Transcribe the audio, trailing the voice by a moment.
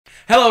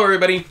Hello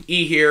everybody,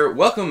 E here.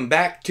 Welcome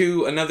back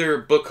to another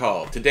book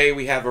haul. Today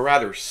we have a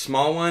rather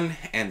small one,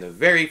 and the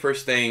very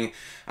first thing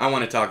I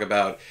want to talk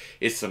about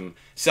is some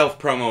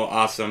self-promo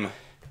awesome.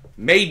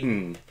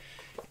 Maiden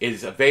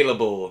is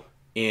available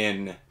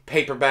in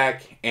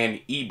paperback and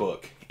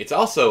ebook. It's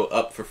also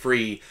up for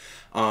free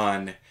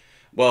on,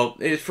 well,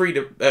 it's free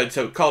to,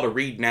 so called a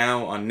read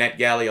now on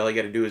NetGalley. All you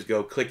got to do is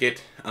go click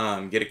it,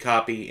 get a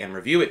copy, and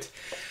review it.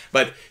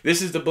 But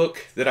this is the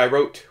book that I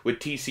wrote with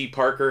T.C.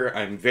 Parker.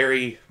 I'm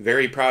very,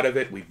 very proud of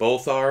it. We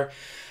both are.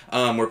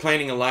 We're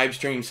planning a live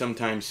stream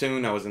sometime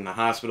soon. I was in the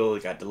hospital.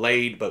 It got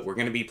delayed, but we're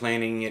going to be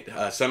planning it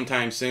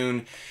sometime soon.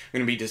 We're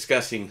going to be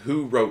discussing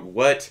who wrote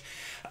what,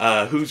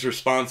 who's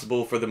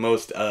responsible for the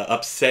most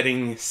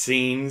upsetting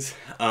scenes.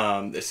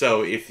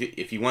 So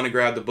if you want to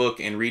grab the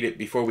book and read it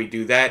before we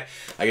do that,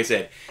 like I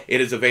said,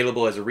 it is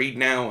available as a read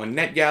now on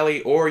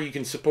NetGalley, or you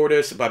can support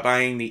us by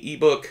buying the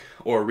ebook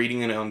or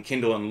reading it on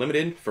Kindle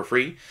Unlimited for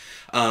free,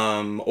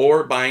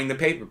 or buying the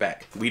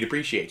paperback. We'd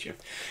appreciate you.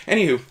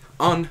 Anywho,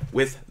 on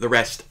with the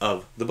rest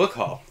of the book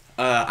haul.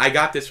 I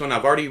got this one.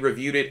 I've already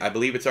reviewed it. I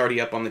believe it's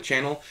already up on the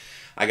channel.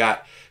 I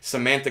got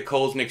Samantha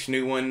Kolesnik's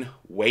new one,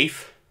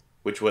 Waif,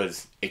 which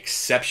was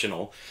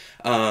exceptional.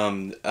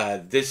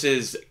 This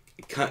is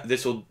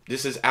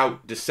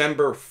out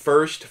December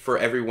 1st for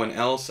everyone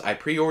else. I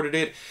pre-ordered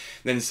it,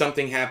 then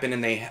something happened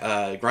and they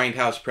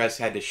Grindhouse Press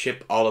had to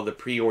ship all of the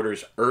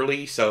pre-orders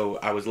early, so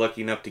I was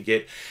lucky enough to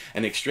get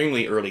an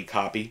extremely early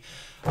copy.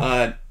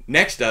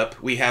 Next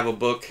up, we have a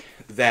book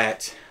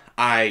that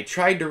I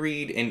tried to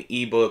read in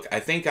ebook. I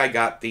think I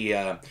got the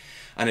an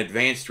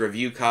advanced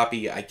review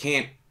copy. I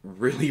can't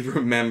really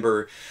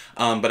remember,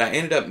 but I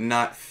ended up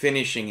not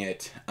finishing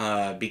it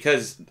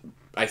because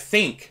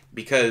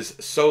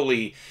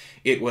solely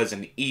it was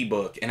an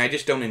ebook, and I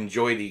just don't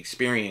enjoy the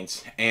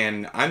experience.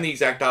 And I'm the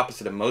exact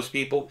opposite of most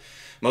people.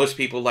 Most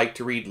people like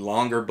to read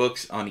longer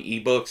books on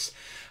ebooks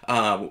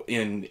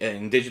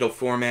in digital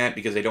format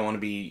because they don't want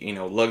to be,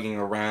 lugging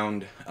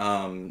around,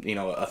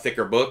 a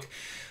thicker book.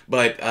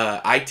 But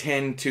I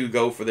tend to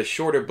go for the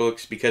shorter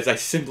books because I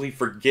simply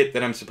forget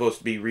that I'm supposed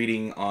to be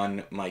reading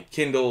on my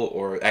Kindle,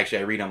 or actually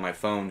I read on my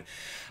phone.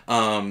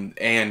 Like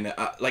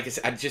I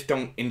said, I just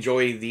don't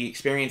enjoy the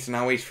experience and I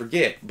always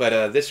forget.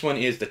 But this one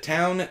is The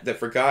Town That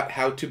Forgot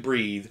How to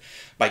Breathe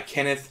by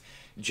Kenneth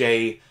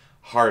J.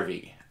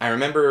 Harvey. I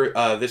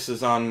remember this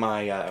was on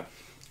my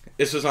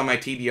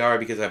TBR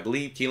because I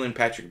believe Keelan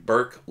Patrick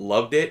Burke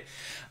loved it.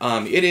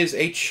 It is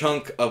a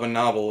chunk of a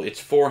novel.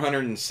 It's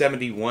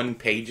 471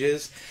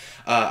 pages.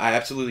 I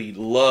absolutely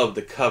love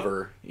the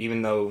cover,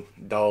 even though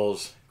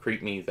dolls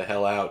creep me the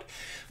hell out.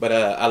 But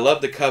I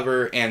love the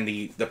cover, and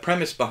the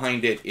premise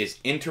behind it is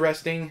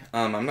interesting.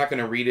 I'm not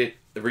going to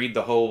read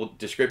the whole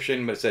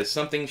description, but it says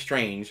something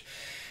strange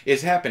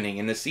is happening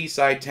in the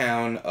seaside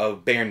town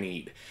of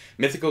Bareneed.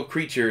 Mythical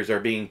creatures are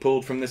being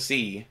pulled from the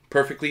sea.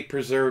 Perfectly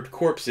preserved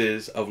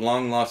corpses of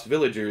long-lost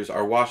villagers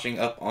are washing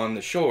up on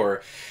the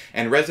shore,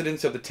 and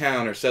residents of the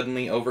town are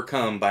suddenly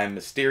overcome by a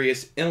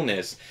mysterious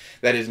illness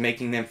that is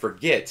making them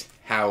forget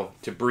how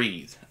to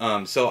breathe.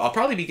 So I'll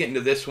probably be getting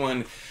to this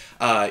one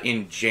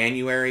in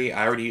January.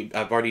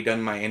 I've already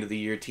done my end of the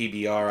year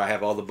TBR. I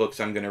have all the books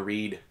I'm going to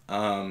read.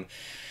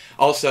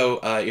 Also,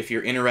 if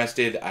you're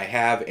interested, I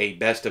have a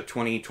best of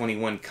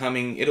 2021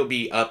 coming. It'll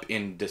be up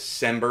in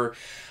December.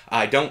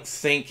 I don't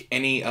think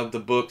any of the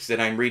books that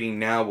I'm reading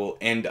now will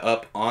end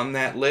up on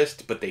that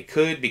list, but they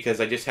could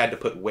because I just had to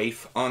put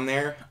Waif on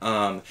there.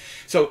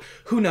 So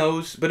who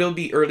knows, but it'll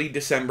be early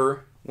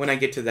December when I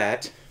get to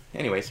that.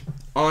 Anyways,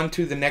 on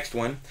to the next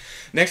one.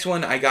 Next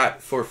one I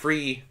got for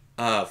free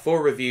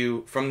for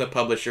review from the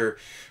publisher.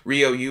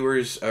 Rio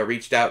Ewers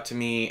reached out to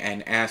me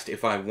and asked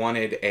if I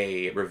wanted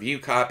a review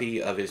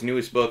copy of his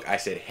newest book. I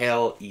said,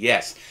 hell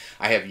yes.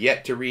 I have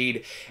yet to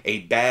read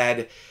a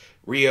bad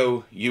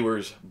Rio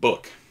Ewers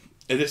book.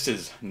 This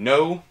is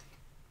No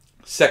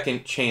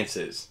Second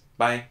Chances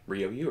by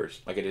Rio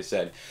Ewers, like I just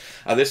said.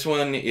 This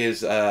one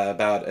is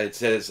it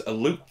says,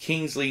 Luke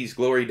Kingsley's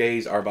glory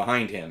days are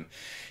behind him.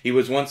 He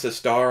was once a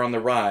star on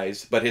the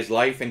rise, but his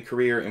life and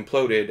career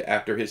imploded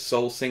after his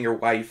soul singer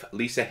wife,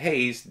 Lisa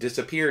Hayes,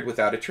 disappeared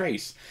without a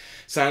trace,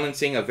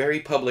 silencing a very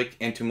public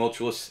and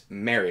tumultuous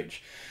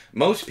marriage.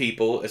 Most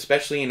people,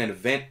 especially an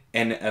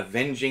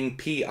avenging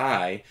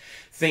PI,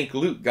 think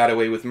Luke got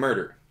away with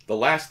murder. The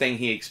last thing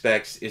he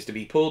expects is to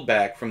be pulled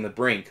back from the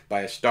brink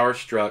by a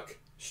starstruck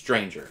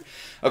stranger.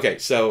 Okay,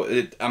 so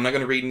I'm not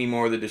going to read any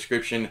more of the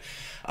description.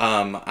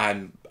 I'm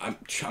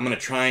going to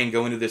try and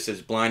go into this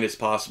as blind as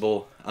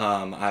possible.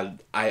 I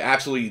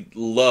absolutely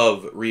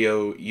love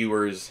Rio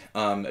Ewers,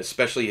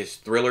 especially his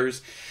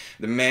thrillers.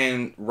 The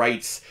man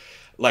writes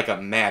like a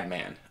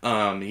madman.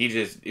 He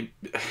just,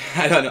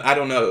 I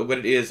don't know what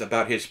it is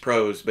about his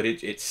prose, but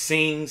it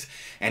sings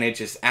and it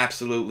just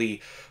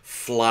absolutely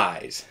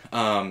flies.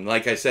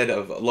 Like I said,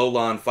 of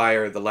Lola on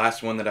Fire, the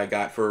last one that I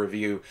got for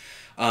review,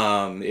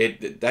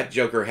 that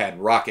Joker had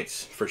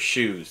rockets for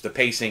shoes. The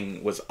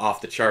pacing was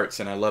off the charts,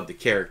 and I love the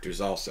characters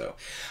also.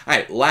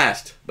 Alright,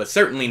 last, but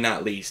certainly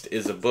not least,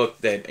 is a book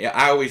that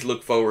I always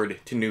look forward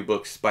to new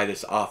books by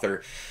this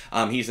author.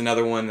 He's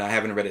another one, I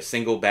haven't read a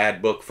single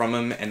bad book from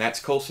him, and that's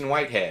Colson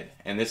Whitehead.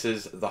 And this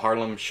is The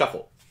Harlem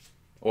Shuffle.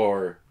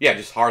 Or, yeah,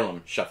 just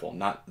Harlem Shuffle,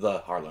 not The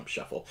Harlem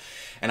Shuffle.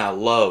 And I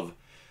love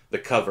the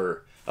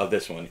cover of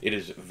this one. It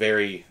is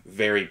very,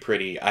 very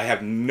pretty. I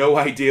have no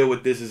idea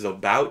what this is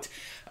about.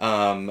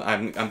 I'm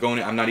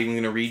not even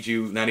going to read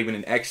you, not even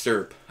an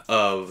excerpt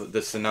of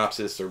the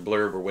synopsis or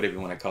blurb or whatever you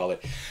want to call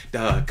it.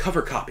 The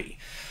cover copy.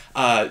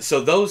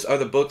 So those are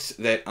the books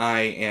that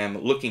I am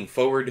looking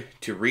forward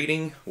to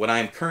reading. What I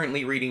am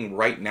currently reading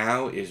right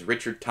now is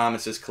Richard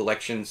Thomas's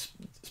collection,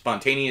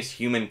 Spontaneous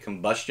Human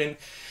Combustion.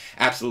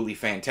 Absolutely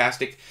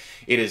fantastic.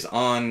 It is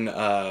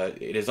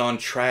on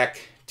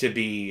track to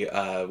be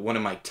one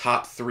of my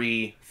top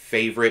 3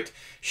 favorite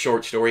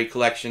short story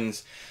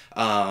collections,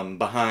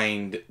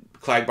 behind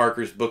Clive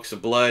Barker's Books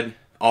of Blood,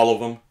 all of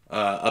them,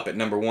 up at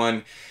number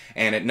 1.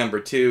 And at number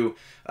 2,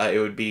 it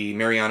would be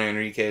Mariana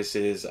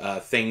Enriquez's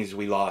Things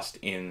We Lost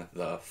in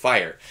the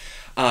Fire.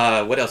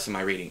 What else am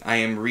I reading? I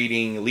am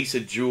reading Lisa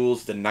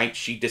Jewell's The Night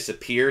She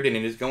Disappeared, and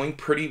it is going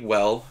pretty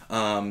well.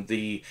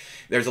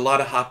 There's a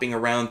lot of hopping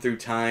around through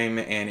time,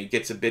 and it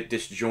gets a bit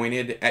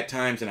disjointed at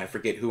times, and I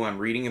forget who I'm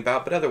reading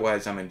about, but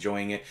otherwise I'm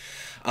enjoying it.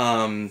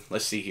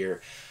 Let's see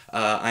here.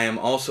 I am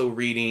also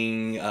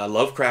reading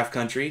Lovecraft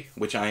Country,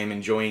 which I am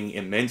enjoying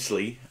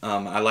immensely.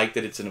 I like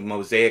that it's a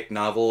mosaic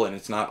novel and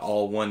it's not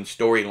all one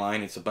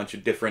storyline. It's a bunch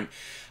of different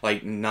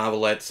like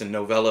novelettes and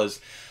novellas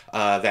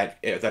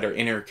that are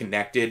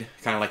interconnected,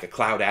 kind of like a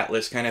Cloud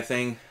Atlas kind of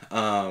thing.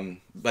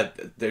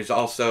 But there's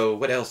also,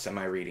 what else am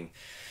I reading?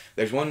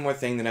 There's one more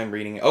thing that I'm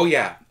reading. Oh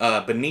yeah,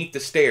 Beneath the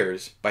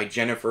Stairs by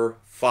Jennifer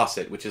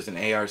Fawcett, which is an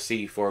ARC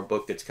for a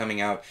book that's coming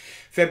out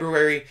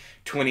February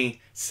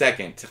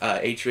 22nd.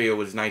 HBO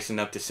was nice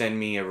enough to send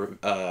me an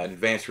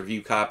advanced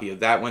review copy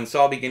of that one, so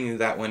I'll be getting to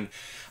that one.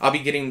 I'll be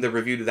getting the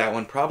review to that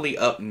one probably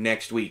up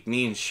next week.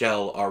 Me and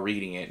Shell are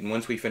reading it, and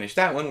once we finish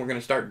that one, we're going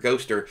to start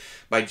Ghoster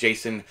by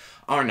Jason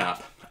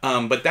Arnott.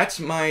 But that's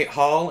my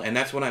haul, and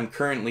that's what I'm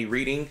currently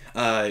reading.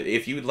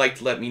 If you would like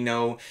to let me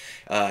know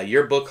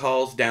your book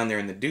hauls down there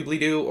in the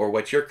doobly-doo, or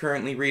what you're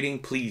currently reading,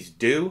 please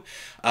do.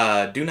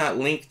 Do not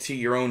link to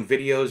your own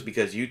videos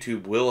because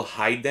YouTube will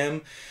hide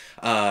them.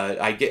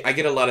 I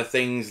get a lot of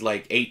things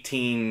like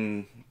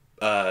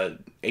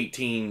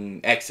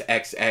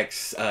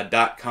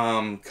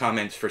 18xxx.com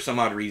comments for some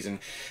odd reason,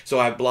 so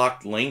I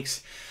blocked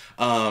links.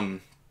 But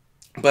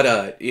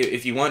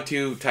if you want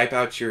to, type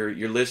out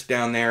your list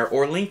down there,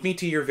 or link me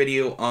to your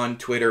video on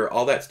Twitter.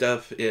 All that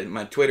stuff,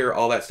 my Twitter,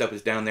 all that stuff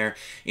is down there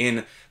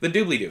in the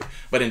doobly-doo.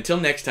 But until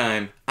next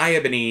time, I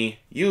have been E,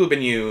 you have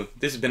been you.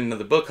 This has been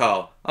another book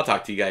haul. I'll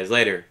talk to you guys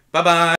later. Bye-bye!